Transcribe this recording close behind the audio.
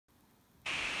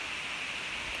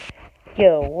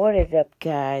Yo, what is up,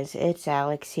 guys? It's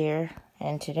Alex here,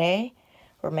 and today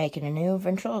we're making a new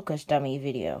ventriloquist dummy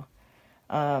video.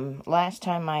 Last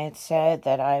time I had said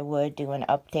that I would do an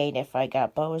update if I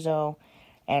got Bozo,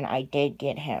 and I did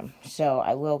get him. So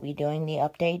I will be doing the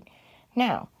update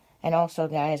now. And also,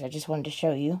 guys, I just wanted to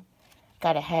show you,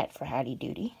 got a hat for Howdy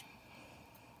Doody.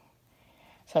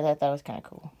 So I thought that was kind of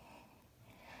cool.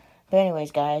 But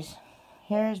anyways, guys,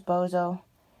 here's Bozo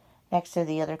next to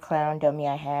the other clown dummy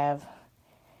I have,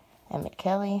 Emmett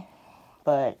Kelly.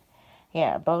 But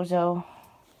yeah, Bozo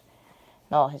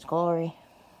in all his glory.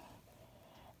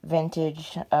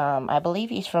 Vintage. I believe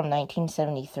he's from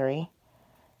 1973.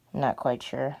 I'm not quite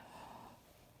sure.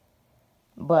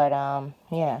 But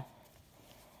yeah.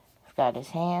 I've got his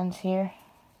hands here.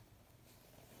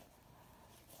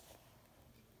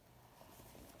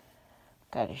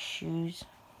 Got his shoes.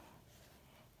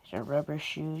 These are rubber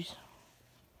shoes.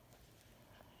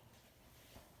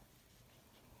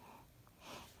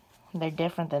 They're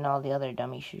different than all the other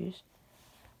dummy shoes.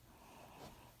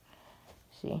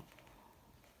 See?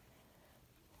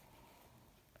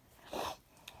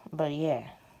 But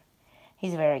yeah,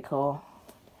 he's very cool.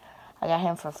 I got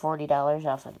him for $40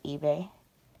 off of eBay.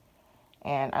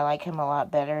 And I like him a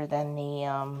lot better than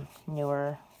the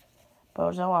newer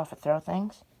Bozo off of Throw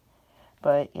Things.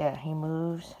 But yeah, he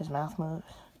moves, his mouth moves.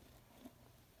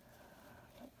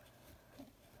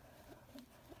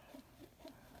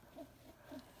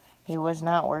 He was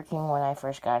not working when I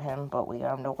first got him, but we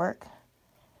got him to work.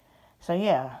 So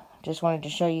yeah, just wanted to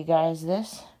show you guys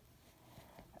this.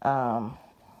 And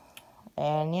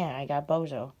yeah, I got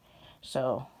Bozo.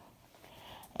 So,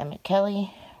 Emmett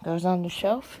Kelly goes on the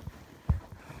shelf.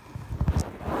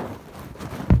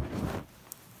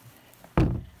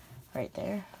 Right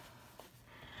there.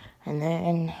 And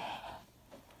then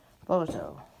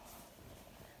Bozo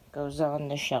goes on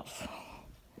the shelf.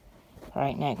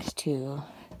 Right next to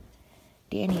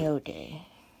Danny O'Day.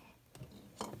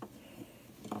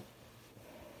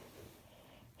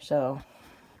 So,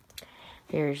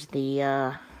 here's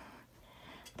the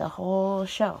whole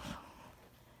shelf.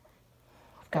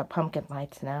 I've got pumpkin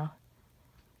lights now.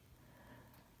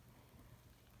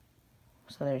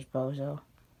 So there's Bozo.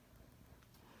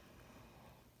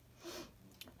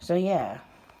 So yeah,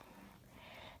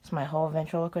 it's my whole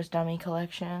ventriloquist dummy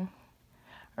collection.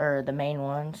 Or the main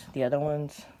ones. The other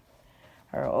ones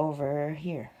are over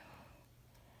here.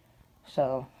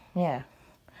 So, yeah.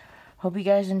 Hope you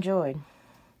guys enjoyed.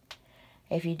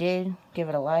 If you did, give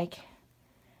it a like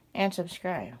and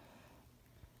subscribe.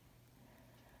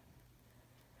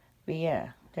 But yeah,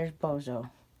 there's Bozo.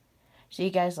 See you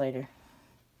guys later.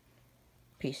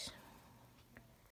 Peace.